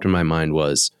thing that popped in my mind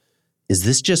was, is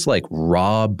this just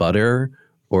raw butter,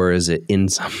 or is it in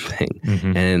something?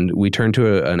 Mm-hmm. And we turned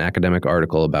to an academic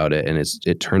article about it, and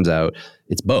it turns out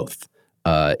it's both.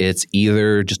 It's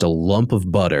either just a lump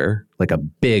of butter, like a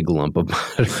big lump of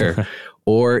butter,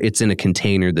 or it's in a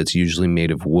container that's usually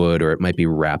made of wood, or it might be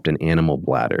wrapped in animal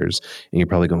bladders. And you're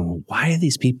probably going, well, why are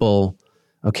these people,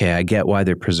 okay, I get why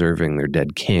they're preserving their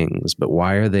dead kings, but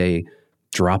why are they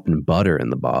dropping butter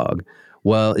in the bog?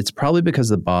 Well, it's probably because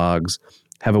the bogs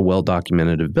have a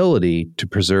well-documented ability to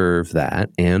preserve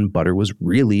that, and butter was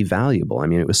really valuable. I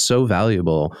mean, it was so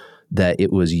valuable that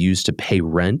it was used to pay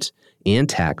rent and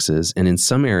taxes, and in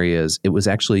some areas, it was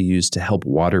actually used to help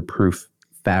waterproof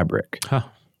fabric. Huh.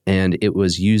 And it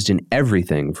was used in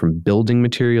everything from building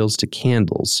materials to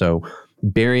candles. So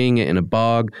burying it in a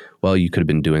bog, well, you could have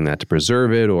been doing that to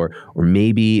preserve it, or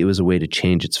maybe it was a way to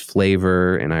change its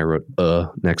flavor. And I wrote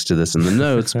next to this in the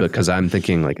notes because I'm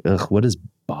thinking what does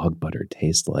bog butter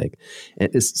taste like? And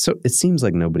it seems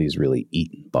like nobody's really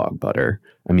eaten bog butter.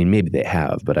 I mean, maybe they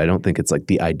have, but I don't think it's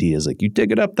the idea is you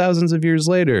dig it up thousands of years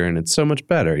later and it's so much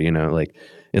better,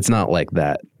 it's not like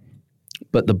that.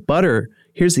 But the butter,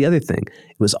 here's the other thing.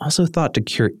 It was also thought to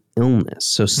cure illness.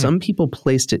 So some people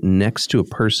placed it next to a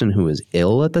person who was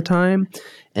ill at the time,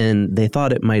 and they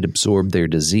thought it might absorb their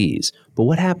disease. But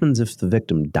what happens if the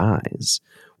victim dies?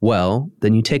 Well,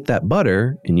 then you take that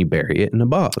butter and you bury it in a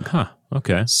bog. Huh.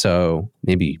 Okay. So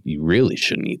maybe you really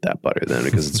shouldn't eat that butter then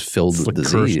because it's filled with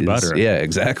disease. Cursed butter. Yeah,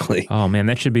 exactly. Oh man,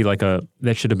 that should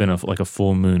have been a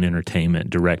Full Moon Entertainment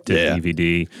directed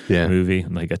DVD movie,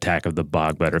 like Attack of the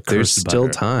Bog Butter. There's still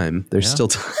time. There's still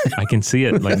time. I can see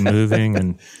it moving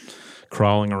and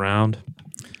crawling around.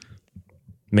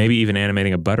 Maybe even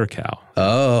animating a butter cow.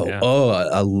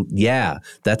 Yeah.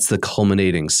 That's the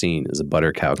culminating scene is a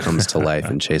butter cow comes to life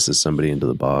and chases somebody into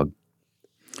the bog.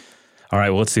 All right,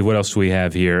 well, let's see. What else do we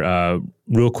have here?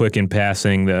 Real quick in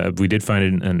passing, we did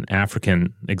find an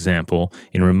African example.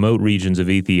 In remote regions of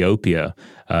Ethiopia,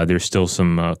 there's still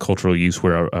some cultural use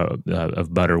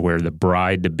of butter where the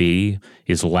bride-to-be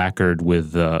is lacquered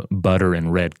with butter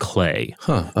and red clay.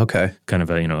 Huh, okay. Kind of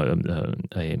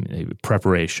a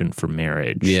preparation for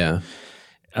marriage. Yeah.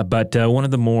 But one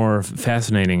of the more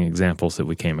fascinating examples that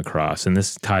we came across, and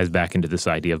this ties back into this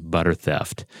idea of butter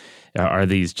theft, are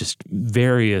these just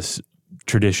various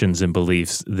traditions and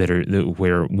beliefs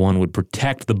where one would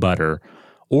protect the butter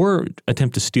or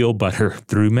attempt to steal butter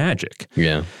through magic.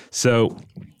 Yeah. So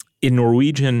in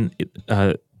Norwegian,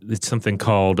 it's something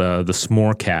called the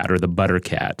smørkat or the butter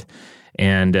cat.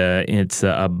 And it's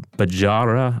a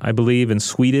bajara, I believe, in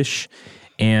Swedish,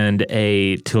 and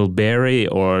a tilbury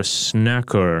or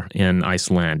snakker in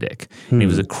Icelandic. And it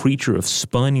was a creature of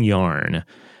spun yarn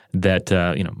that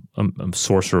a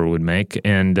sorcerer would make,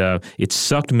 and it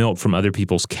sucked milk from other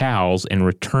people's cows and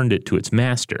returned it to its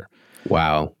master.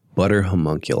 Wow. Butter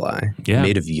homunculi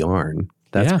made of yarn.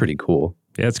 That's pretty cool.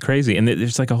 Yeah, it's crazy. And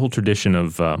there's like a whole tradition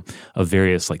of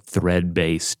various like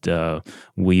thread-based,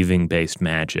 weaving-based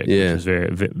magic, which is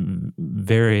very,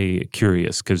 very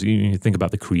curious because you think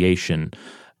about the creation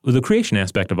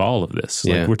aspect of all of this.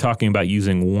 Like we're talking about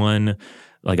using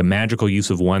like a magical use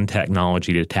of one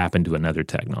technology to tap into another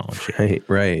technology.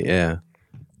 Right, yeah.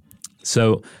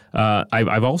 So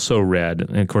I've also read,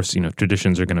 and of course,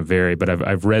 traditions are going to vary, but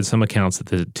I've read some accounts that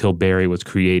the tilbury was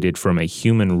created from a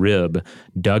human rib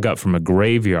dug up from a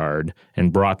graveyard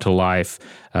and brought to life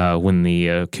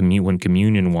when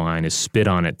communion wine is spit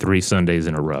on it 3 Sundays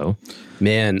in a row.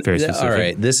 Man, very specific. All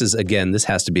right. This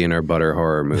has to be in our butter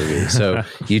horror movie. So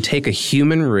you take a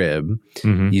human rib,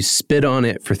 you spit on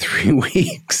it for 3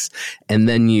 weeks, and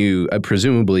then you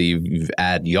presumably you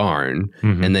add yarn,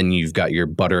 and then you've got your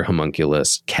butter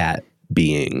homunculus cat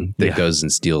being that goes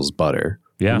and steals butter.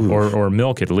 Yeah, or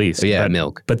milk at least. Yeah,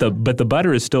 milk. But the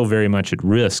butter is still very much at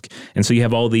risk, and so you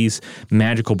have all these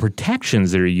magical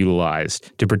protections that are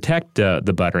utilized to protect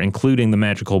the butter, including the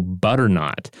magical butter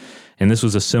knot. And this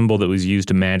was a symbol that was used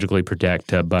to magically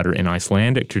protect butter in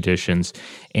Icelandic traditions.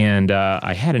 And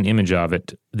I had an image of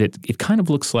it that it kind of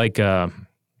looks like a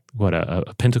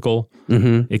pentacle,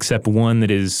 except one that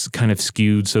is kind of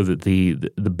skewed so that the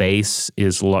base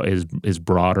is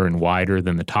broader and wider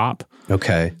than the top.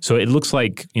 Okay. So it looks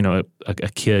like, a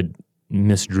kid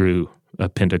misdrew a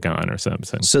pentagon or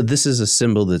something. So this is a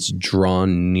symbol that's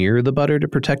drawn near the butter to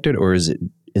protect it, or is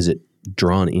it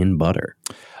drawn in butter?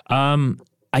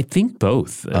 I think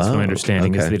both, as my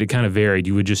understanding, is that it kind of varied.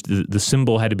 You would just, the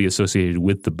symbol had to be associated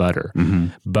with the butter.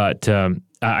 But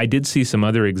I did see some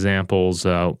other examples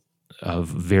of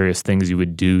various things you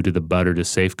would do to the butter to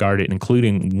safeguard it,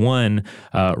 including one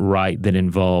rite that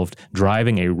involved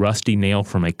driving a rusty nail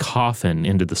from a coffin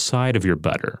into the side of your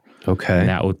butter. Okay. And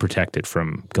that would protect it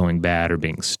from going bad or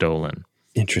being stolen.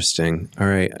 Interesting. All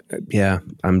right. Yeah.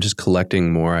 I'm just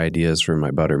collecting more ideas for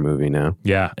my butter movie now.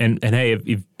 Yeah. And hey,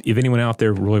 if anyone out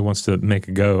there really wants to make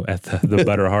a go at the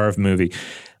butter horror movie,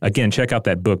 again, check out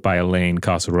that book by Elaine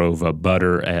Kosarova,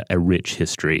 Butter, A Rich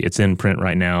History. It's in print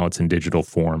right now. It's in digital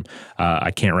form.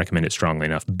 I can't recommend it strongly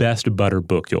enough. Best butter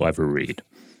book you'll ever read.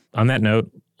 On that note,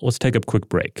 let's take a quick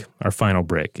break, our final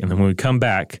break. And then when we come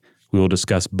back, we will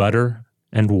discuss butter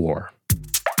and war.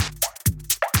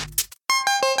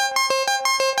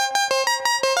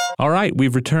 All right,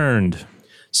 we've returned.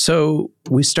 So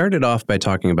we started off by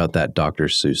talking about that Dr.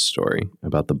 Seuss story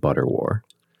about the butter war.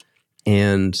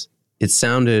 And it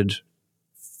sounded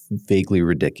vaguely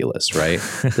ridiculous, right?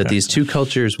 That these two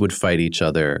cultures would fight each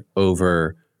other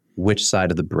over which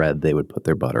side of the bread they would put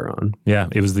their butter on. Yeah,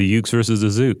 it was the Ukes versus the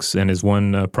Zooks. And as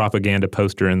one propaganda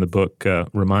poster in the book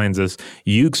reminds us,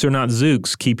 Ukes are not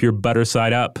Zooks. Keep your butter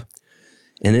side up.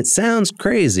 And it sounds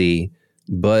crazy,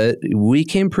 but we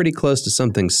came pretty close to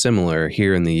something similar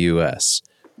here in the U.S.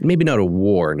 Maybe not a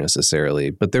war necessarily,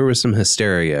 but there was some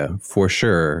hysteria for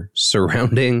sure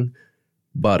surrounding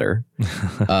butter.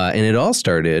 And it all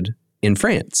started in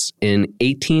France. In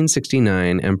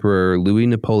 1869, Emperor Louis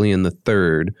Napoleon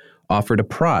III offered a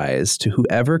prize to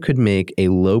whoever could make a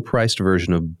low-priced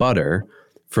version of butter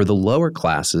for the lower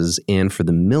classes and for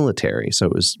the military. So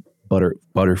it was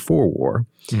butter for war.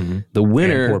 The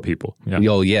winner, and poor people. Yeah.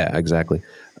 Oh, yeah, exactly.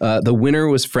 The winner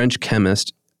was French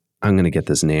chemist, I'm going to get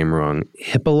this name wrong,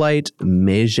 Hippolyte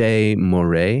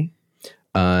Mégy-Mouret,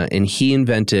 and he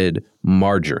invented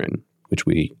margarine, which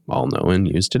we all know and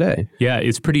use today. Yeah,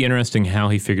 it's pretty interesting how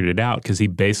he figured it out because he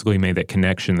basically made that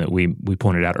connection that we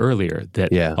pointed out earlier,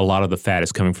 that a lot of the fat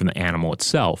is coming from the animal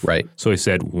itself. Right. So he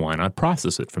said, why not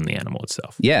process it from the animal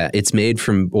itself? Yeah, it's made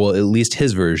from, well, at least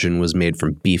his version was made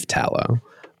from beef tallow.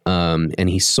 And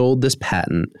he sold this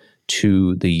patent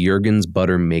to the Jergens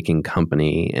Butter Making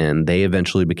Company, and they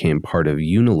eventually became part of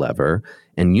Unilever.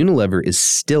 And Unilever is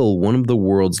still one of the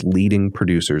world's leading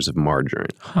producers of margarine.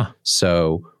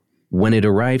 So when it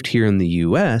arrived here in the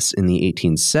U.S. in the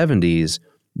 1870s,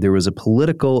 there was a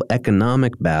political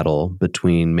economic battle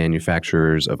between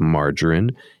manufacturers of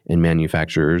margarine and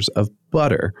manufacturers of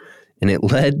butter. And it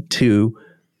led to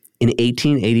In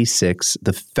 1886,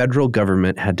 the federal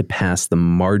government had to pass the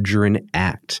Margarine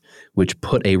Act, which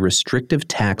put a restrictive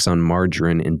tax on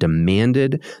margarine and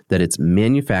demanded that its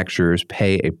manufacturers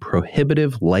pay a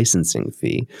prohibitive licensing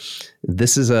fee.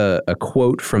 This is a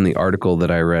quote from the article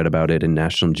that I read about it in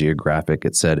National Geographic.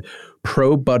 It said,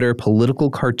 pro-butter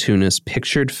political cartoonists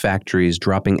pictured factories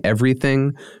dropping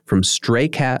everything from stray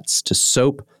cats to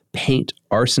soap, paint,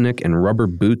 arsenic, and rubber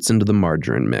boots into the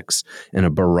margarine mix, and a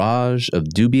barrage of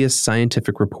dubious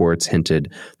scientific reports hinted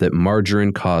that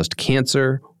margarine caused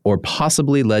cancer or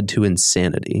possibly led to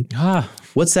insanity.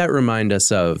 What's that remind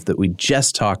us of that we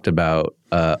just talked about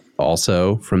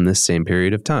also from this same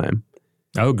period of time?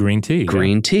 Oh, green tea.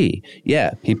 Green tea.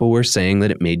 Yeah, people were saying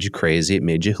that it made you crazy, it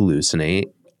made you hallucinate,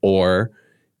 or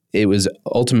it was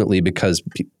ultimately because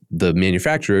the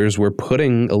manufacturers were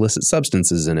putting illicit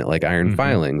substances in it, like iron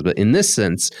filings. But in this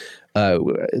sense,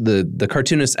 the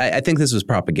cartoonists, I think this was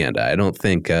propaganda. I don't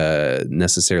think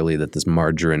necessarily that this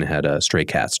margarine had stray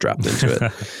cats dropped into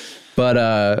it.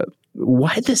 But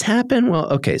why did this happen?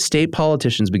 Well, okay, state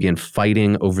politicians began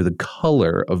fighting over the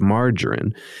color of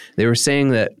margarine. They were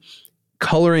saying that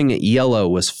coloring it yellow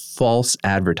was false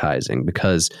advertising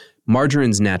because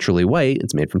margarine's naturally white.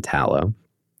 It's made from tallow.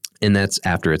 And that's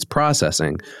after its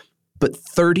processing. But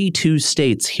 32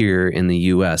 states here in the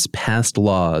U.S. passed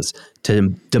laws to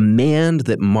demand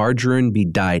that margarine be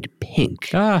dyed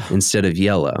pink instead of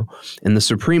yellow. And the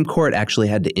Supreme Court actually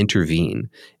had to intervene.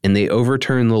 And they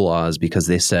overturned the laws because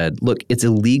they said, look, it's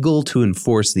illegal to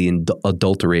enforce the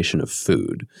adulteration of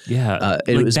food. Yeah.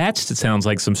 That sounds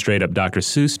like some straight up Dr.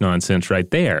 Seuss nonsense right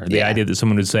there. The idea that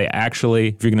someone would say, actually,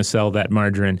 if you're going to sell that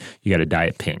margarine, you got to dye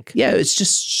it pink. Yeah, it's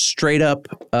just straight up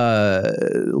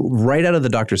right out of the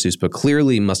Dr. Seuss book.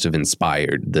 Clearly must have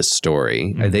inspired this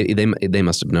story. They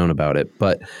must have known about it.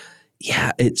 But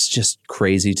yeah, it's just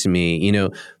crazy to me. You know,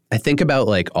 I think about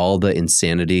like all the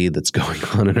insanity that's going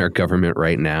on in our government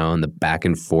right now and the back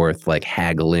and forth like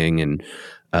haggling and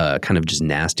kind of just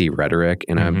nasty rhetoric.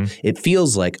 And it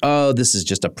feels like, oh, this is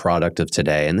just a product of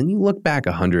today. And then you look back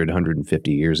 100,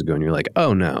 150 years ago and you're like,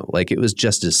 oh, no, like it was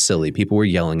just as silly. People were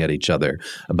yelling at each other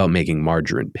about making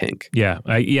margarine pink. Yeah.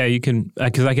 You can,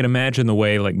 because I can imagine the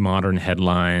way like modern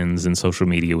headlines and social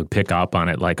media would pick up on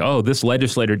it. Like, oh, this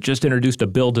legislator just introduced a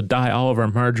bill to dye all of our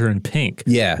margarine pink.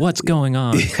 Yeah. What's going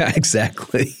on? Yeah,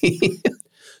 exactly.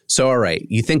 So, all right.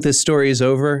 You think this story is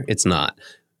over? It's not.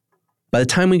 By the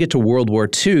time we get to World War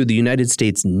II, the United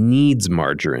States needs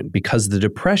margarine because the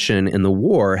Depression and the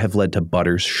war have led to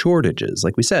butter shortages.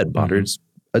 Like we said, butter's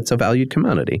it's a valued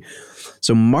commodity.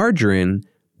 So margarine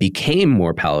became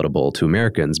more palatable to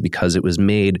Americans because it was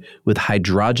made with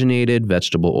hydrogenated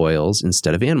vegetable oils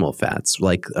instead of animal fats,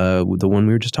 like the one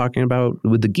we were just talking about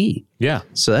with the ghee. Yeah.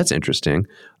 So that's interesting.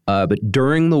 But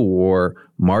during the war,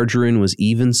 margarine was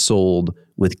even sold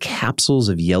with capsules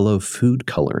of yellow food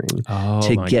coloring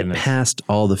to get past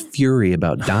all the fury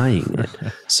about dyeing it.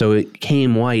 So it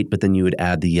came white, but then you would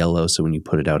add the yellow. So when you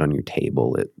put it out on your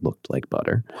table, it looked like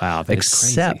butter. Wow, that's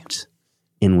Except crazy.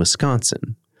 In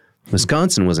Wisconsin.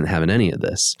 Wisconsin wasn't having any of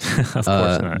this. Of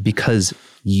course not. Because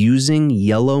using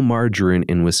yellow margarine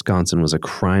in Wisconsin was a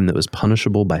crime that was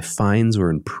punishable by fines or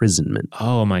imprisonment.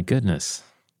 Oh, my goodness.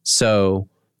 So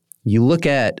you look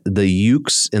at the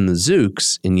Ukes and the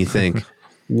Zooks and you think,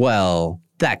 well,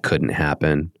 that couldn't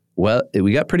happen. Well,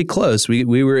 we got pretty close. We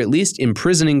were at least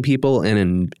imprisoning people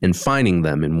and fining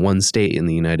them in one state in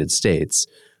the United States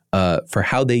for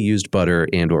how they used butter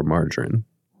and or margarine.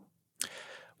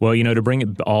 Well, you know, to bring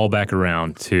it all back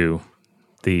around to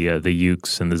the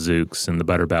Ukes and the Zooks and the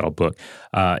Butter Battle book,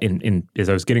 as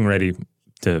I was getting ready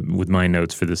with my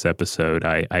notes for this episode,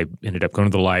 I ended up going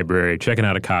to the library, checking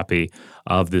out a copy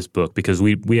of this book because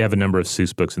we have a number of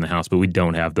Seuss books in the house, but we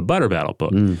don't have the Butter Battle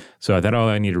book. So I thought,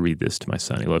 I need to read this to my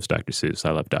son. He loves Dr. Seuss.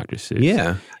 I love Dr. Seuss.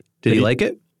 Yeah. Did he like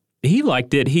it? He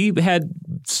liked it. He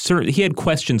had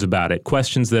questions about it,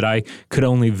 questions that I could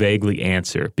only vaguely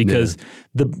answer because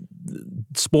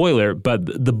spoiler, but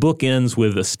the book ends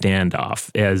with a standoff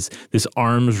as this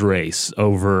arms race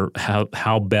over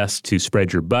how best to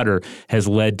spread your butter has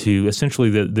led to essentially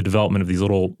the development of these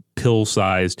little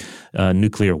pill-sized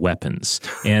nuclear weapons.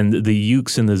 And the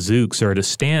Ukes and the Zooks are at a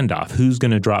standoff. Who's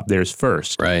going to drop theirs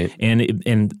first? Right.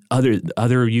 And other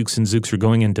Ukes and Zooks are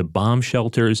going into bomb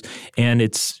shelters, and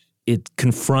it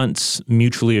confronts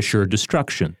mutually assured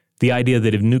destruction. The idea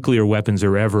that if nuclear weapons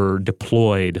are ever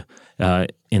deployed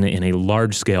in a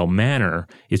large-scale manner,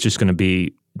 it's just going to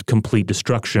be complete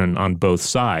destruction on both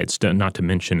sides, not to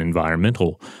mention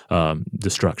environmental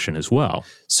destruction as well.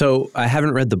 So I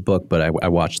haven't read the book, but I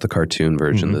watched the cartoon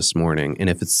version this morning. And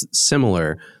if it's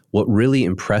similar, what really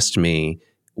impressed me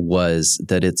was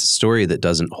that it's a story that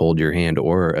doesn't hold your hand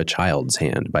or a child's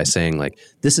hand by saying, like,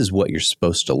 this is what you're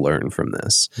supposed to learn from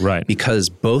this. Right. Because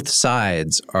both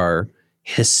sides are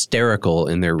hysterical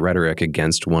in their rhetoric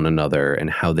against one another and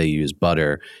how they use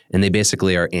butter. And they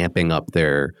basically are amping up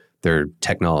their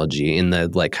technology in the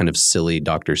like kind of silly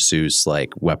Dr. Seuss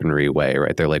like weaponry way,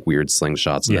 right? They're like weird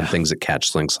slingshots and then things that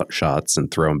catch slingshots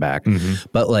and throw them back. Mm-hmm.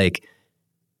 But like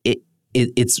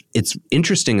it's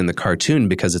interesting in the cartoon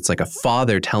because it's like a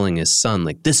father telling his son,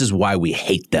 like, this is why we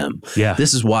hate them. Yeah.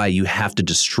 This is why you have to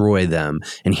destroy them.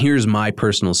 And here's my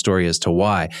personal story as to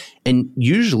why. And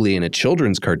usually in a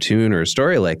children's cartoon or a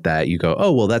story like that, you go,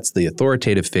 oh, well, that's the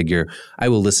authoritative figure. I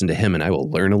will listen to him and I will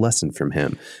learn a lesson from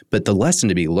him. But the lesson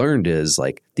to be learned is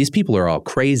like, these people are all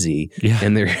crazy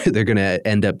and they're going to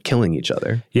end up killing each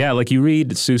other. Yeah, like you read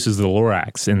Seuss's The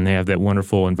Lorax and they have that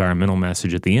wonderful environmental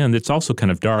message at the end. It's also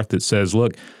kind of dark that says,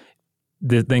 look,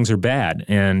 the things are bad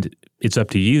and it's up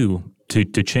to you to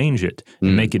change it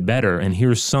and make it better. And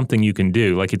here's something you can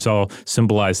do. Like it's all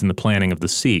symbolized in the planting of the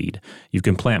seed. You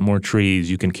can plant more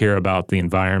trees. You can care about the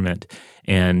environment.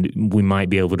 And we might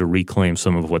be able to reclaim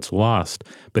some of what's lost.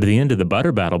 But at the end of the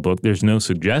Butter Battle book, there's no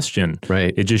suggestion.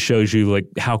 Right. It just shows you like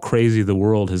how crazy the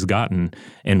world has gotten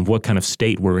and what kind of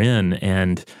state we're in.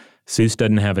 And Seuss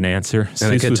doesn't have an answer.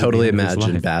 And I could totally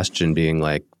imagine Bastian being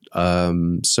like,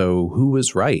 so who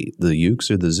was right, the Ukes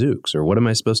or the Zooks, or what am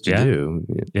I supposed to do?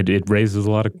 It raises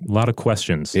a lot of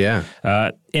questions. Yeah,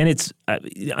 and it's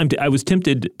I was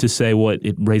tempted to say, well,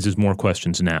 it raises more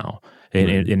questions now, and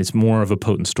it's more of a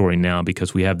potent story now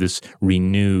because we have this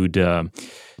renewed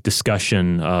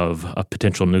discussion of a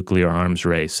potential nuclear arms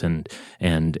race and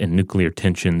nuclear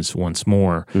tensions once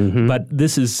more. Mm-hmm. But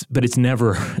this is a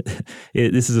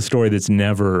story that's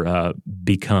never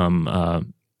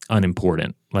become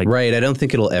unimportant. Like, right. I don't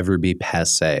think it'll ever be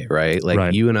passé, right?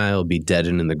 Like you and I will be dead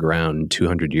and in the ground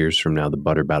 200 years from now. The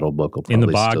Butter Battle book will probably in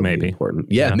the bog, still maybe. Be important.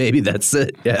 Yeah, maybe that's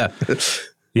it. Yeah.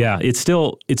 Yeah, it's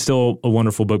still a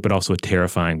wonderful book, but also a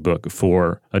terrifying book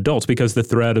for adults because the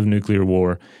threat of nuclear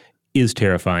war is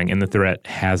terrifying and the threat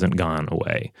hasn't gone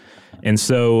away. And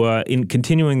so in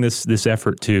continuing this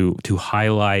effort to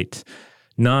highlight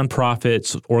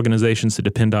nonprofits, organizations that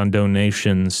depend on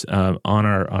donations on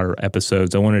our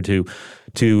episodes, I wanted to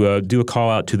do a call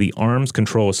out to the Arms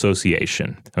Control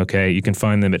Association. Okay, you can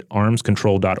find them at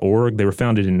armscontrol.org. They were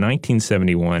founded in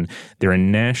 1971. They're a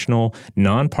national,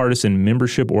 nonpartisan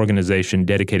membership organization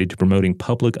dedicated to promoting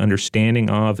public understanding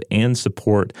of and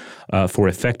support for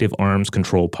effective arms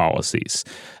control policies.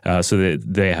 So that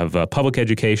they have public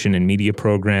education and media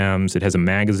programs. It has a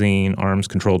magazine, Arms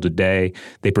Control Today.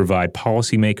 They provide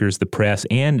policymakers, the press,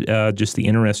 and just the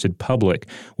interested public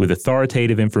with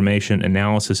authoritative information,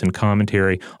 analysis, and commentary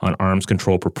on arms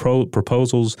control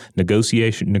proposals,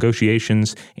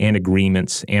 negotiations, and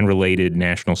agreements, and related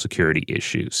national security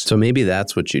issues. So maybe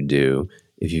that's what you do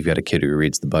if you've got a kid who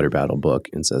reads the Butter Battle book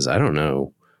and says, I don't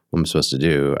know what I'm supposed to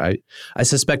do. I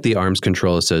suspect the Arms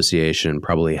Control Association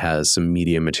probably has some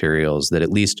media materials that, at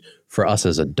least for us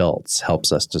as adults,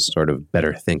 helps us to sort of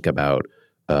better think about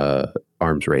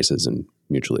arms races and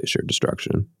mutually assured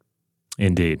destruction.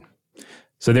 Indeed.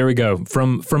 So there we go.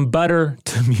 From butter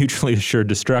to mutually assured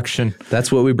destruction.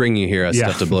 That's what we bring you here at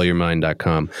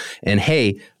StuffToBlowYourMind.com. And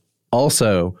hey,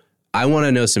 also, I want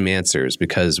to know some answers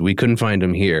because we couldn't find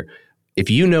them here.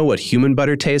 If you know what human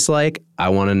butter tastes like, I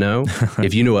want to know.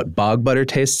 If you know what bog butter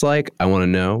tastes like, I want to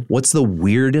know. What's the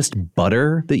weirdest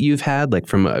butter that you've had, like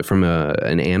from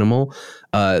an animal?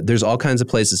 There's all kinds of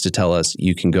places to tell us.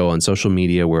 You can go on social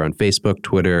media. We're on Facebook,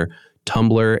 Twitter,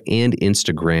 Tumblr, and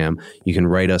Instagram. You can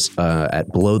write us at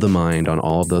Blow the Mind on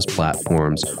all of those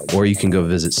platforms, or you can go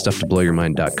visit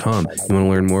StuffToBlowYourMind.com. You want to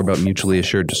learn more about mutually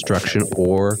assured destruction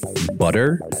or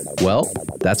butter? Well,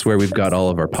 that's where we've got all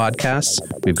of our podcasts.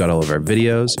 We've got all of our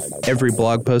videos, every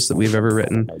blog post that we've ever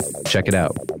written. Check it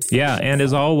out. Yeah, and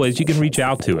as always, you can reach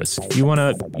out to us. You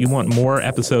want more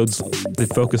episodes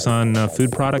that focus on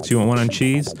food products? You want one on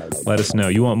cheese? Let us know.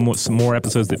 You want some more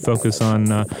episodes that focus on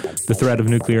the threat of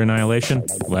nuclear annihilation?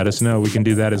 Let us know. We can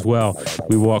do that as well.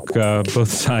 We walk both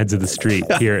sides of the street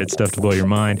here at Stuff to Blow Your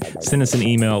Mind. Send us an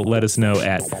email. Let us know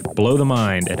at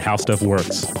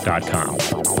blowthemind@howstuffworks.com.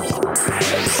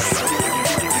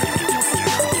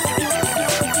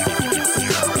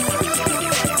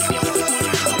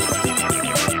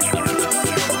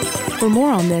 For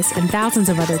more on this and thousands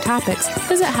of other topics,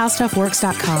 visit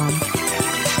howstuffworks.com.